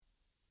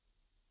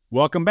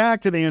Welcome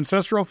back to the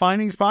Ancestral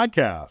Findings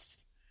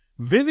Podcast.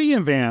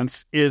 Vivian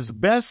Vance is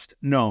best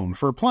known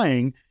for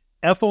playing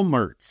Ethel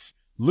Mertz,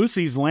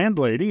 Lucy's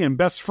landlady and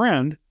best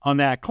friend on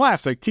that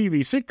classic TV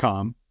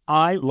sitcom,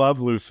 I Love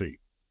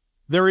Lucy.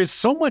 There is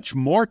so much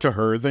more to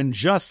her than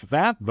just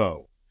that,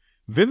 though.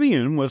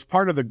 Vivian was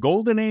part of the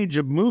golden age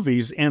of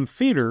movies and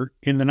theater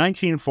in the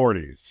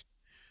 1940s.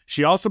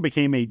 She also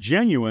became a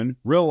genuine,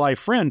 real-life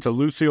friend to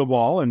Lucille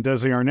Ball and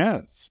Desi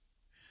Arnaz.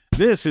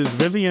 This is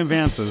Vivian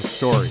Vance's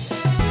story.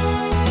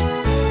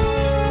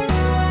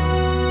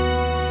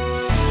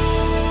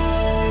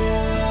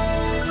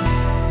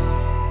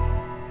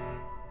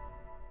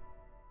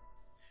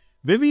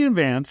 Vivian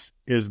Vance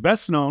is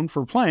best known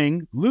for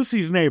playing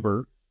Lucy's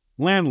neighbor,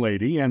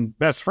 landlady, and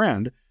best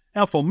friend,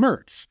 Ethel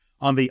Mertz,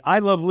 on the I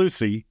Love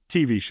Lucy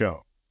TV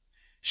show.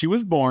 She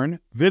was born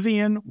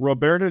Vivian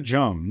Roberta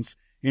Jones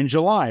in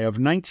July of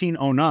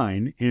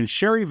 1909 in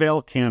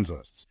Sherryvale,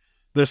 Kansas,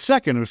 the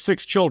second of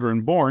 6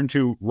 children born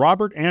to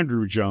Robert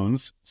Andrew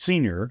Jones,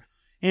 Sr.,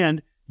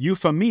 and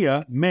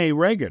Euphemia May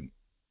Reagan.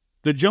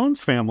 The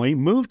Jones family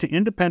moved to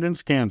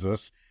Independence,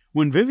 Kansas,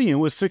 when Vivian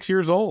was 6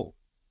 years old,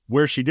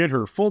 where she did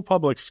her full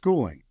public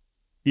schooling.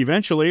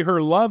 Eventually,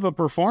 her love of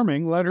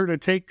performing led her to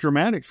take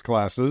dramatics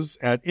classes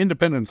at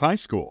Independence High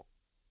School.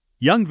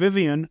 Young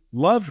Vivian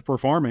loved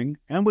performing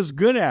and was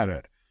good at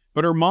it,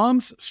 but her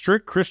mom's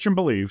strict Christian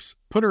beliefs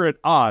put her at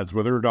odds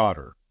with her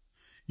daughter.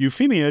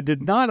 Euphemia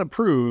did not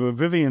approve of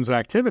Vivian's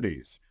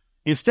activities.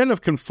 Instead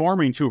of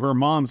conforming to her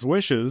mom's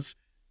wishes,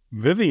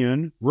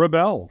 Vivian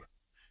rebelled.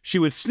 She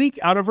would sneak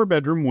out of her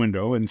bedroom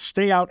window and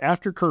stay out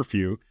after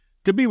curfew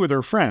to be with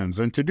her friends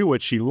and to do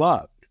what she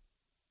loved.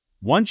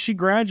 Once she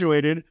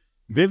graduated,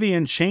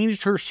 Vivian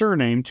changed her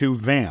surname to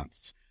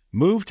Vance,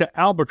 moved to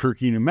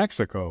Albuquerque, New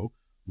Mexico,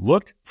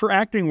 looked for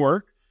acting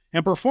work,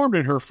 and performed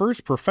in her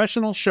first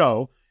professional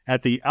show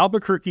at the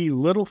Albuquerque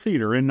Little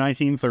Theater in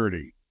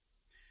 1930.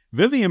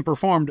 Vivian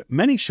performed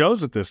many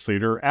shows at this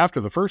theater after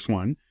the first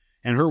one,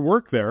 and her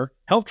work there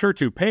helped her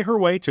to pay her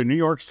way to New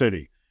York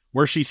City,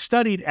 where she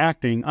studied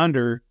acting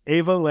under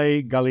Eva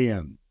Le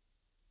Gallienne.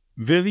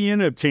 Vivian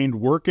obtained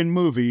work in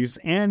movies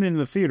and in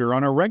the theater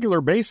on a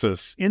regular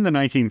basis in the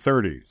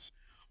 1930s.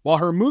 While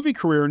her movie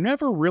career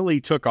never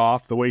really took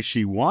off the way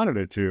she wanted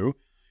it to,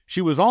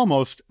 she was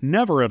almost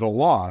never at a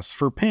loss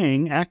for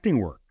paying acting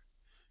work.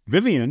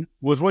 Vivian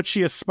was what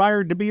she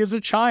aspired to be as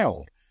a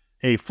child,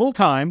 a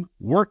full-time,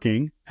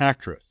 working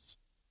actress.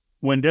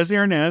 When Desi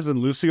Arnaz and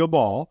Lucille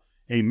Ball,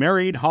 a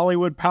married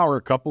Hollywood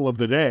power couple of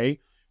the day,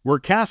 were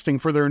casting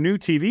for their new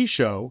TV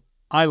show,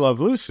 I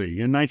Love Lucy,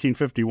 in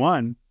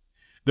 1951,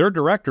 their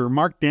director,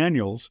 Mark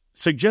Daniels,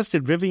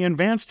 suggested Vivian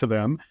Vance to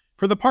them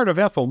for the part of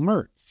Ethel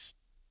Mertz.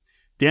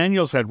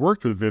 Daniels had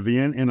worked with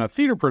Vivian in a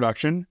theater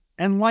production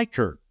and liked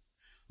her.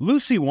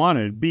 Lucy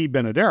wanted Bea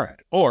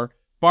Benaderet, or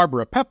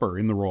Barbara Pepper,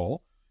 in the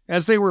role,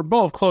 as they were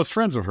both close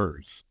friends of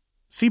hers.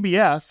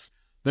 CBS,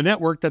 the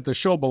network that the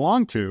show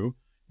belonged to,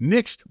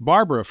 nixed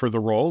Barbara for the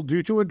role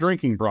due to a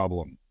drinking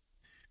problem.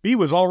 Bea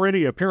was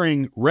already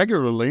appearing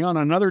regularly on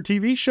another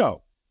TV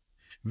show.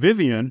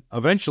 Vivian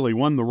eventually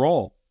won the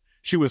role.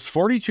 She was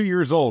 42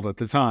 years old at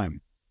the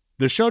time.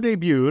 The show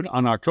debuted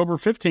on October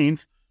 15,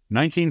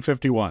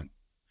 1951.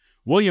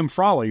 William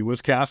Frawley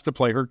was cast to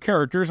play her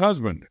character's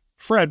husband,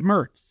 Fred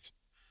Mertz.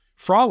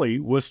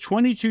 Frawley was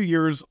 22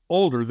 years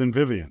older than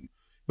Vivian,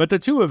 but the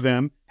two of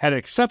them had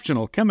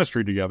exceptional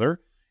chemistry together,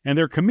 and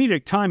their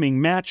comedic timing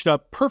matched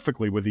up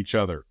perfectly with each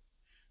other.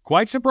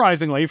 Quite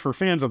surprisingly for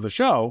fans of the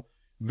show,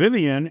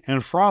 Vivian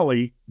and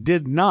Frawley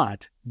did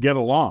not get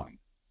along.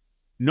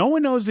 No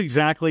one knows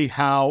exactly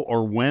how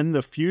or when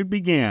the feud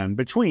began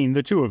between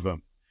the two of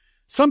them.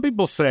 Some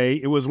people say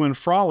it was when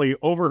Frawley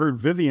overheard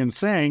Vivian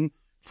saying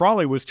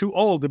Frawley was too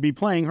old to be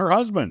playing her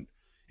husband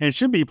and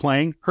should be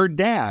playing her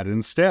dad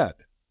instead.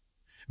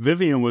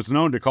 Vivian was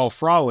known to call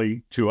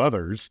Frawley, to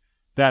others,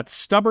 that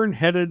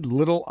stubborn-headed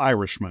little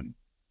Irishman.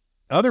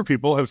 Other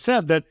people have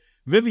said that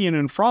Vivian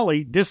and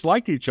Frawley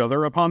disliked each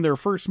other upon their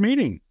first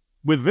meeting,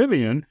 with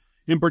Vivian,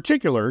 in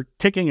particular,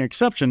 taking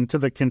exception to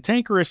the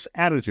cantankerous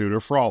attitude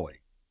of Frawley.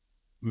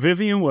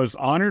 Vivian was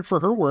honored for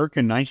her work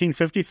in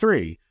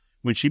 1953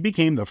 when she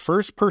became the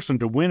first person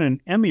to win an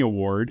Emmy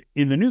Award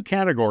in the new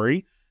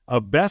category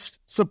of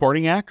Best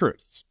Supporting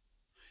Actress.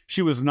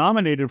 She was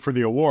nominated for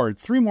the award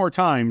 3 more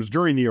times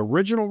during the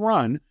original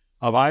run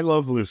of I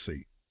Love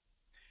Lucy.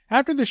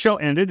 After the show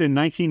ended in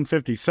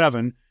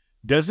 1957,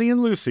 Desi and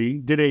Lucy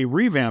did a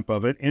revamp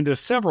of it into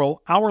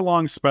several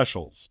hour-long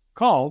specials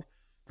called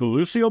The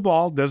Lucille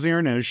Ball Desi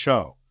Arnaz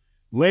Show,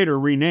 later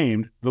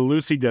renamed The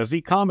Lucy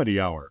Desi Comedy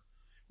Hour,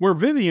 where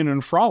Vivian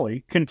and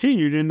Frawley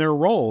continued in their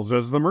roles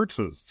as the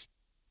Mertzes.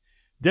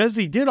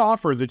 Desi did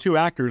offer the two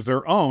actors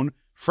their own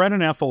Fred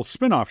and Ethel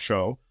spin-off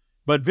show,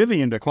 but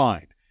Vivian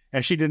declined,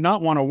 as she did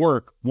not want to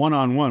work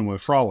one-on-one with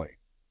Frawley.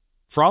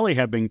 Frawley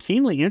had been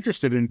keenly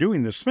interested in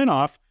doing the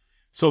spin-off,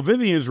 so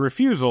Vivian's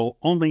refusal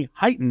only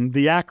heightened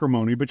the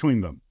acrimony between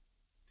them.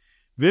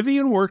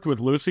 Vivian worked with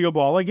Lucille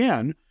Ball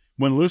again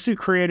when Lucy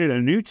created a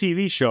new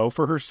TV show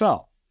for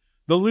herself,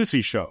 The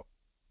Lucy Show.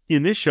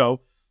 In this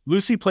show,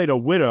 Lucy played a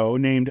widow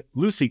named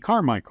Lucy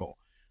Carmichael,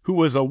 who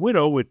was a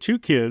widow with 2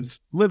 kids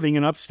living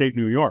in upstate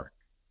New York.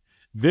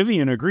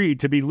 Vivian agreed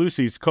to be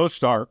Lucy's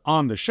co-star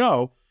on the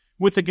show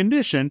with the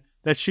condition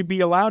that she'd be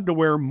allowed to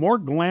wear more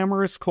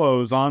glamorous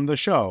clothes on the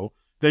show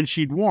than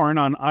she'd worn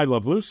on I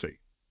Love Lucy.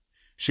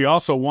 She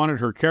also wanted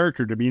her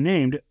character to be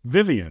named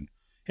Vivian,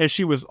 as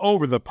she was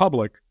over the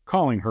public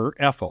calling her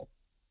Ethel.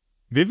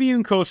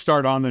 Vivian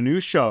co-starred on the new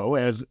show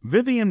as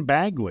Vivian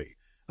Bagley,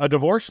 a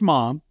divorced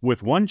mom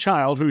with 1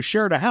 child who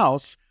shared a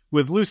house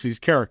with Lucy's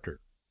character.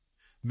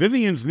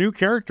 Vivian's new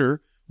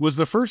character was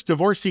the first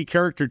divorcee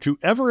character to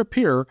ever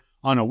appear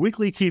on a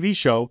weekly TV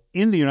show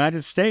in the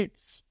United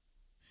States.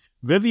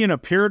 Vivian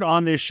appeared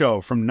on this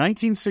show from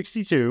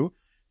 1962 to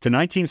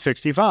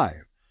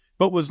 1965,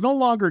 but was no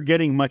longer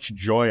getting much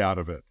joy out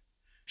of it.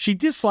 She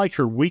disliked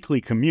her weekly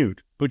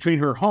commute between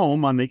her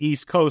home on the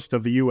East Coast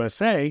of the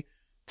USA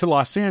to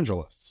Los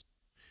Angeles.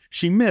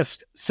 She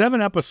missed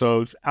 7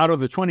 episodes out of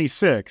the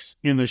 26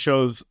 in the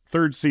show's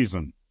 3rd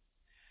season.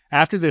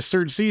 After this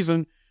 3rd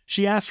season,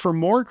 she asked for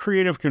more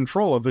creative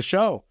control of the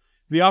show,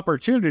 the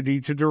opportunity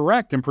to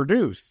direct and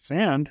produce,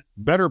 and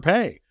better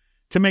pay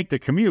to make the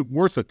commute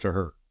worth it to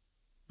her.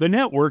 The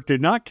network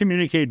did not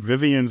communicate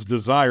Vivian's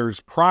desires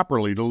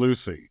properly to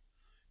Lucy.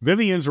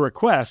 Vivian's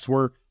requests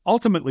were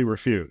ultimately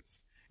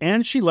refused,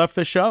 and she left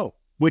the show,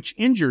 which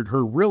injured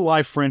her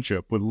real-life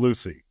friendship with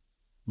Lucy.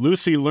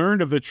 Lucy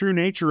learned of the true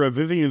nature of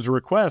Vivian's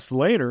requests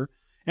later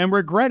and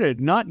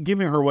regretted not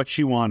giving her what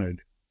she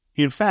wanted.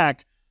 In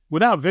fact,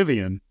 without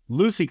Vivian,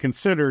 Lucy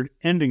considered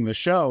ending the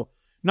show,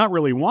 not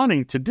really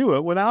wanting to do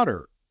it without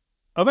her.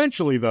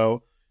 Eventually,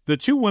 though, the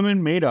 2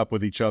 women made up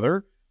with each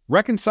other,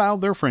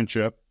 reconciled their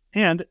friendship,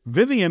 and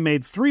Vivian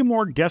made 3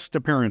 more guest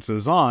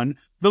appearances on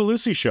The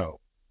Lucy Show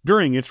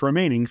during its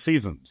remaining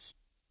seasons.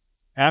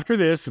 After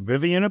this,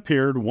 Vivian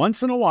appeared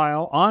once in a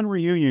while on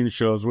reunion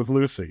shows with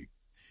Lucy.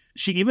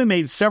 She even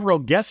made several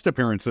guest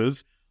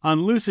appearances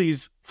on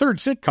Lucy's 3rd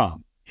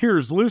sitcom,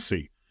 Here's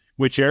Lucy,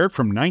 which aired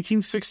from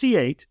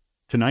 1968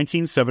 to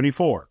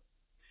 1974.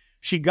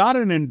 She got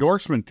an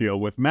endorsement deal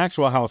with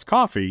Maxwell House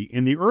Coffee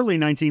in the early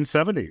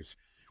 1970s,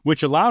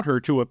 which allowed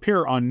her to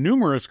appear on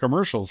numerous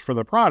commercials for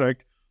the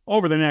product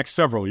over the next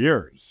several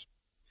years.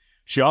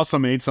 She also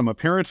made some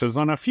appearances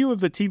on a few of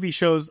the TV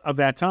shows of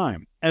that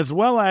time, as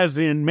well as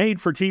in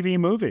made-for-TV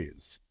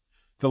movies.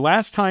 The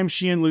last time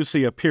she and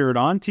Lucy appeared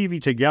on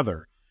TV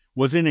together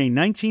was in a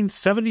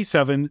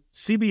 1977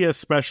 CBS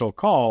special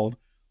called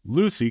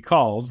Lucy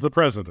Calls the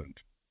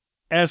President.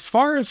 As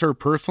far as her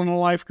personal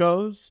life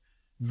goes,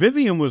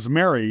 Vivian was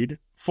married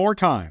 4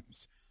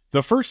 times.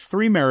 The first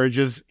 3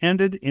 marriages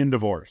ended in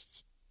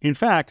divorce. In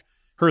fact,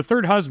 her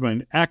 3rd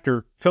husband,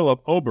 actor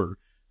Philip Ober,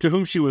 to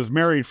whom she was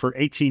married for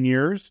 18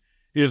 years,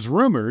 is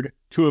rumored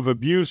to have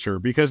abused her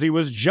because he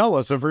was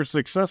jealous of her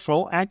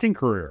successful acting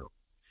career,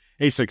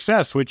 a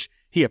success which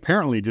he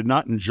apparently did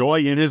not enjoy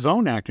in his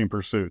own acting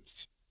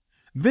pursuits.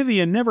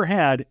 Vivian never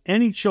had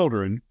any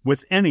children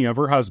with any of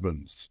her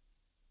husbands.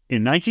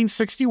 In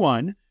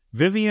 1961,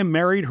 Vivian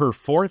married her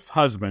 4th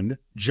husband,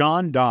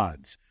 John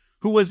Dodds,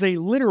 who was a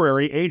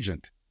literary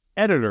agent,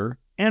 editor,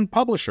 and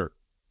publisher.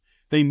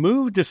 They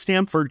moved to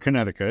Stamford,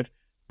 Connecticut,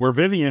 where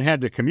Vivian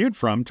had to commute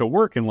from to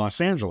work in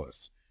Los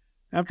Angeles.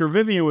 After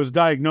Vivian was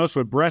diagnosed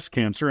with breast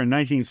cancer in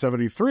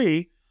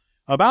 1973,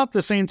 about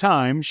the same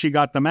time she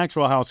got the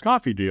Maxwell House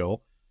Coffee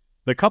deal,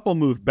 the couple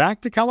moved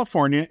back to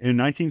California in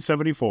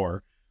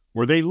 1974,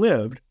 where they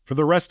lived for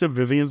the rest of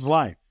Vivian's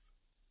life.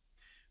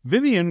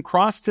 Vivian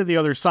crossed to the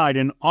other side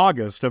in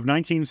August of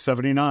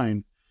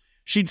 1979.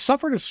 She'd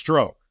suffered a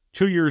stroke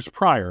 2 years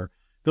prior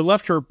that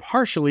left her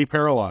partially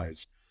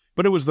paralyzed,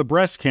 but it was the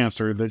breast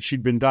cancer that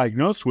she'd been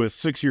diagnosed with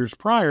 6 years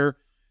prior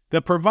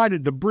that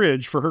provided the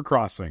bridge for her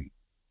crossing.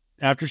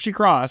 After she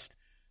crossed,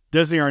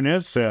 Desi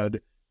Arnaz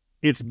said,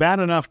 "It's bad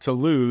enough to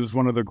lose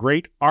one of the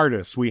great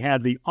artists we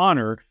had the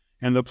honor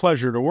and the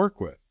pleasure to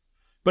work with,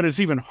 but it's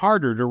even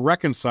harder to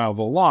reconcile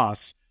the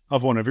loss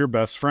of one of your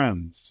best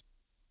friends."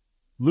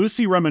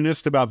 Lucy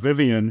reminisced about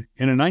Vivian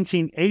in a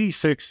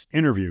 1986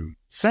 interview,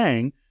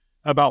 saying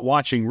about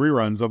watching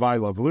reruns of I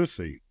Love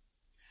Lucy,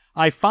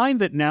 "I find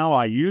that now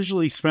I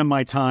usually spend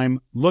my time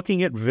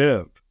looking at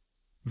Viv.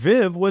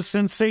 Viv was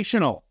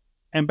sensational,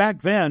 and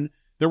back then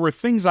there were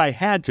things I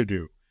had to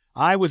do.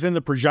 I was in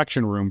the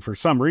projection room for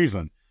some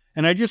reason,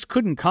 and I just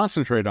couldn't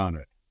concentrate on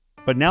it.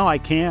 But now I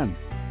can,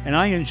 and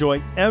I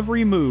enjoy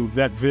every move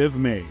that Viv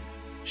made.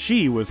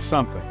 She was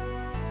something."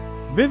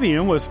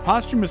 Vivian was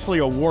posthumously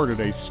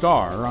awarded a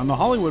star on the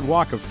Hollywood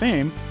Walk of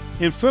Fame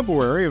in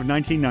February of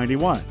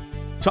 1991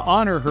 to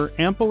honor her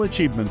ample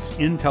achievements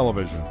in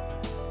television.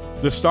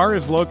 The star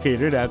is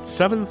located at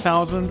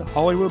 7000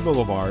 Hollywood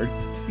Boulevard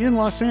in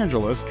Los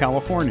Angeles,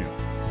 California.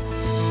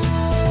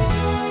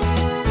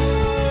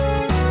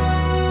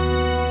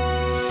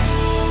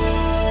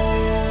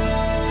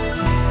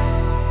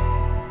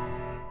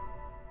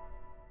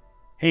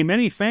 Hey,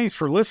 many thanks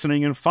for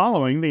listening and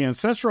following the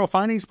Ancestral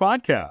Findings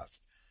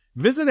podcast.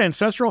 Visit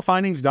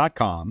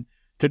ancestralfindings.com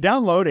to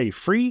download a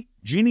free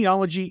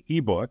genealogy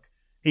ebook,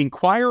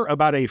 inquire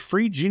about a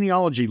free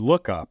genealogy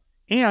lookup,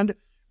 and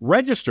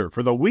register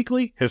for the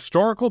weekly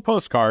historical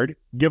postcard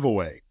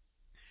giveaway.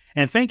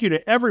 And thank you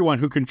to everyone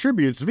who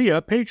contributes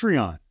via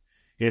Patreon.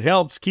 It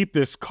helps keep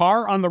this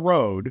car on the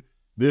road,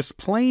 this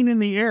plane in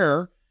the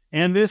air,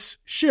 and this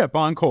ship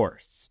on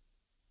course.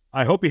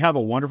 I hope you have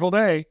a wonderful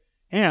day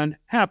and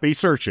happy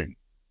searching.